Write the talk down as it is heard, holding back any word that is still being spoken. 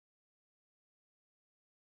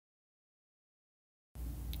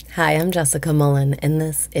Hi, I'm Jessica Mullen, and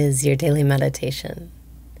this is your daily meditation.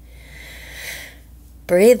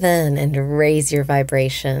 Breathe in and raise your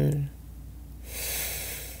vibration.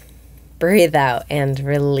 Breathe out and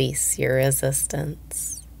release your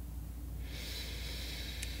resistance.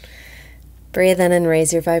 Breathe in and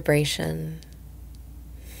raise your vibration.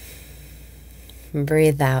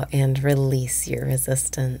 Breathe out and release your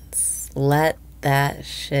resistance. Let that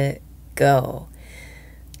shit go.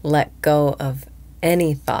 Let go of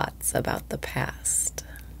any thoughts about the past.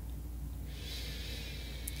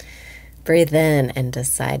 Breathe in and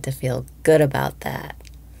decide to feel good about that.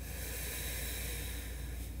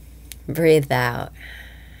 Breathe out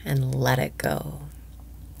and let it go.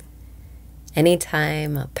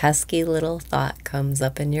 Anytime a pesky little thought comes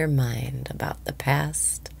up in your mind about the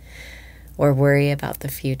past or worry about the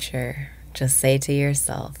future, just say to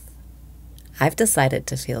yourself, I've decided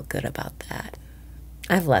to feel good about that.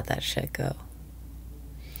 I've let that shit go.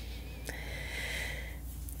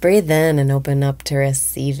 Breathe in and open up to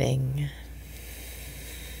receiving.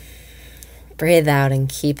 Breathe out and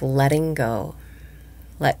keep letting go.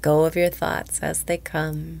 Let go of your thoughts as they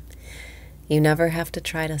come. You never have to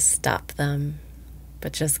try to stop them,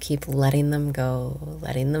 but just keep letting them go,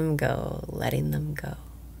 letting them go, letting them go.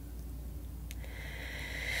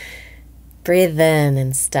 Breathe in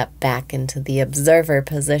and step back into the observer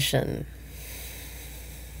position.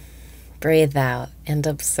 Breathe out and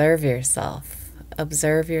observe yourself.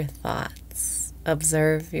 Observe your thoughts.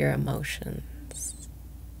 Observe your emotions.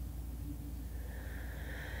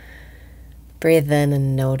 Breathe in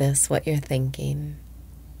and notice what you're thinking.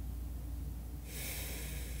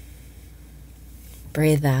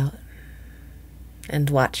 Breathe out and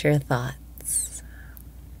watch your thoughts.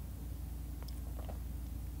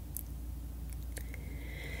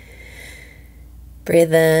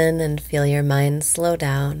 Breathe in and feel your mind slow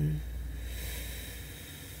down.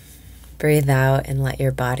 Breathe out and let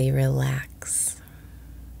your body relax.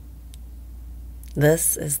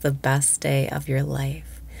 This is the best day of your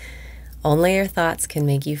life. Only your thoughts can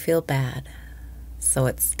make you feel bad, so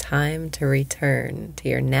it's time to return to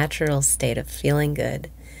your natural state of feeling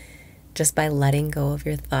good just by letting go of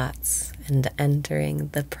your thoughts and entering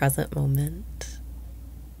the present moment.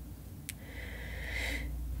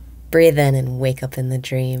 Breathe in and wake up in the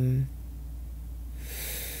dream.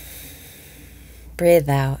 Breathe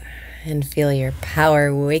out and feel your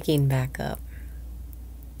power waking back up.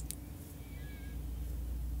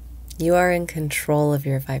 You are in control of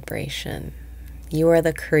your vibration. You are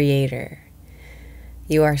the creator.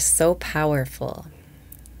 You are so powerful.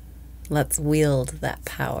 Let's wield that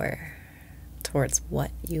power towards what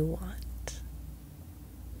you want.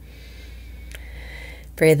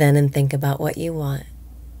 Breathe in and think about what you want.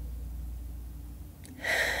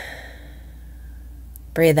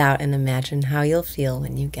 Breathe out and imagine how you'll feel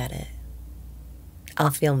when you get it. I'll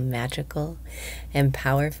feel magical and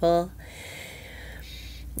powerful,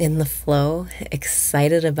 in the flow,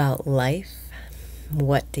 excited about life.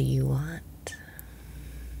 What do you want?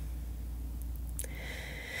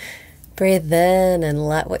 Breathe in and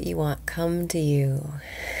let what you want come to you.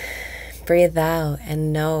 Breathe out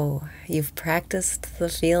and know you've practiced the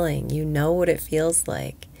feeling. You know what it feels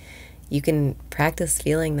like. You can practice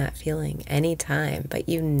feeling that feeling anytime, but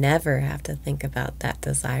you never have to think about that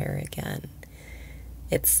desire again.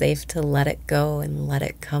 It's safe to let it go and let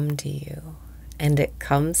it come to you. And it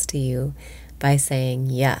comes to you by saying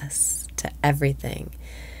yes to everything.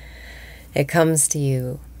 It comes to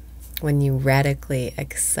you when you radically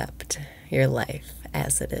accept your life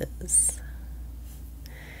as it is.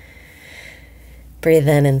 Breathe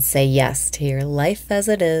in and say yes to your life as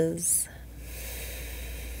it is.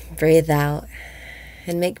 Breathe out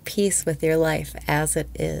and make peace with your life as it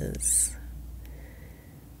is.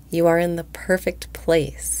 You are in the perfect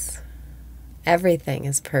place. Everything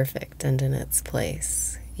is perfect and in its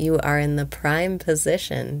place. You are in the prime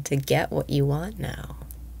position to get what you want now.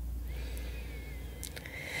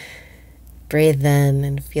 Breathe in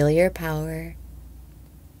and feel your power.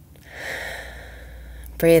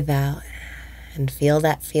 Breathe out and feel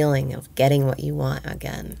that feeling of getting what you want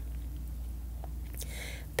again.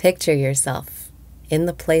 Picture yourself in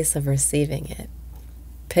the place of receiving it.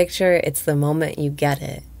 Picture it's the moment you get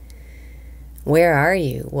it. Where are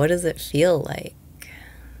you? What does it feel like?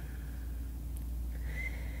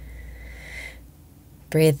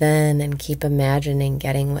 Breathe in and keep imagining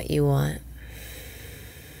getting what you want.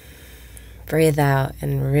 Breathe out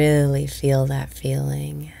and really feel that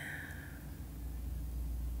feeling.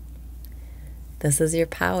 This is your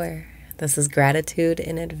power. This is gratitude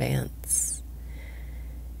in advance.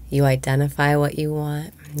 You identify what you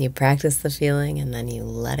want. You practice the feeling and then you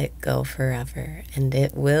let it go forever. And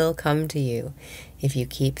it will come to you if you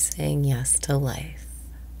keep saying yes to life.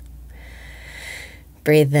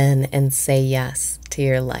 Breathe in and say yes to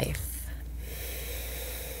your life.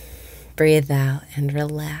 Breathe out and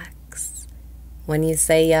relax. When you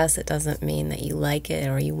say yes, it doesn't mean that you like it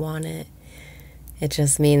or you want it. It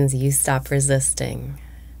just means you stop resisting.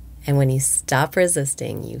 And when you stop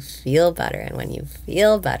resisting, you feel better. And when you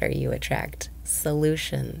feel better, you attract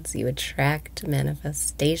solutions. You attract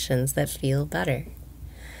manifestations that feel better.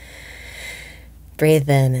 Breathe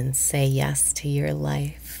in and say yes to your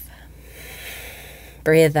life.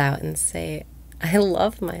 Breathe out and say, I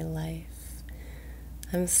love my life.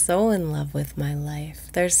 I'm so in love with my life.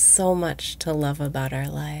 There's so much to love about our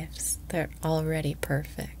lives. They're already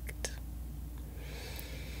perfect.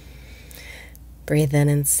 Breathe in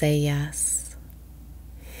and say yes.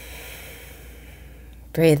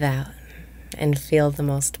 Breathe out and feel the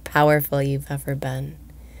most powerful you've ever been.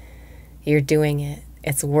 You're doing it.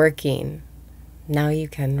 It's working. Now you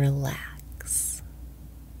can relax.